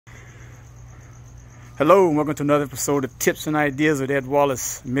Hello and welcome to another episode of Tips and Ideas with Ed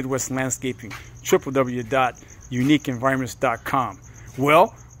Wallace, Midwest Landscaping, www.uniqueenvironments.com.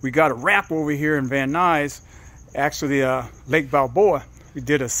 Well, we got a wrap over here in Van Nuys, actually Lake Balboa. We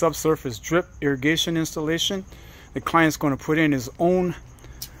did a subsurface drip irrigation installation. The client's going to put in his own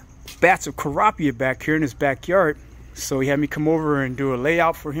batch of Kurapia back here in his backyard. So he had me come over and do a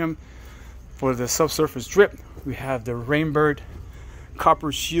layout for him for the subsurface drip. We have the Rainbird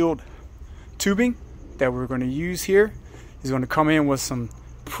copper shield tubing that we're going to use here. He's going to come in with some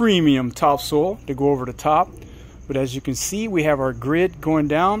premium topsoil to go over the top. But as you can see, we have our grid going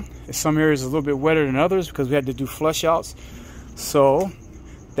down. In some areas a little bit wetter than others because we had to do flush outs. So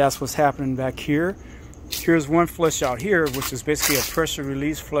that's what's happening back here. Here's one flush out here, which is basically a pressure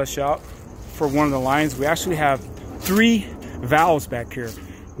release flush out for one of the lines. We actually have 3 valves back here.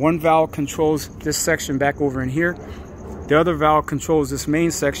 One valve controls this section back over in here. The other valve controls this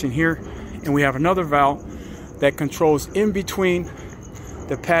main section here. And we have another valve that controls in between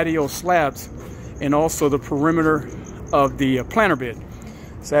the patio slabs and also the perimeter of the planter bed.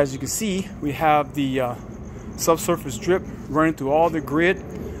 So as you can see, we have the subsurface drip running through all the grid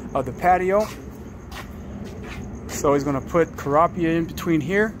of the patio. So he's going to put Kurapia in between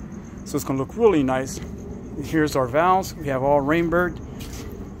here. So it's going to look really nice. Here's our valves. We have all Rainbird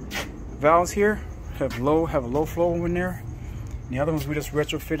valves here. Have a low flow in there. The other ones we just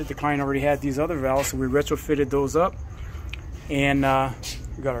retrofitted. The client already had these other valves, so we retrofitted those up. And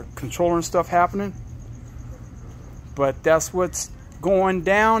we got our controller and stuff happening. But that's what's going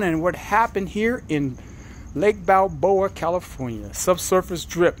down and what happened here in Lake Balboa, California. Subsurface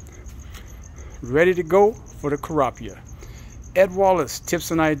drip. Ready to go for the Kurapia. Ed Wallace,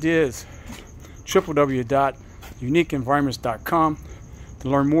 Tips and Ideas. www.uniqueenvironments.com to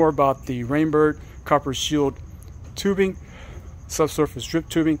learn more about the Rainbird copper shield tubing. Subsurface drip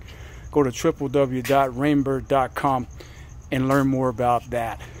tubing. Go to www.rainbird.com and learn more about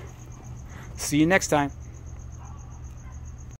that. See you next time.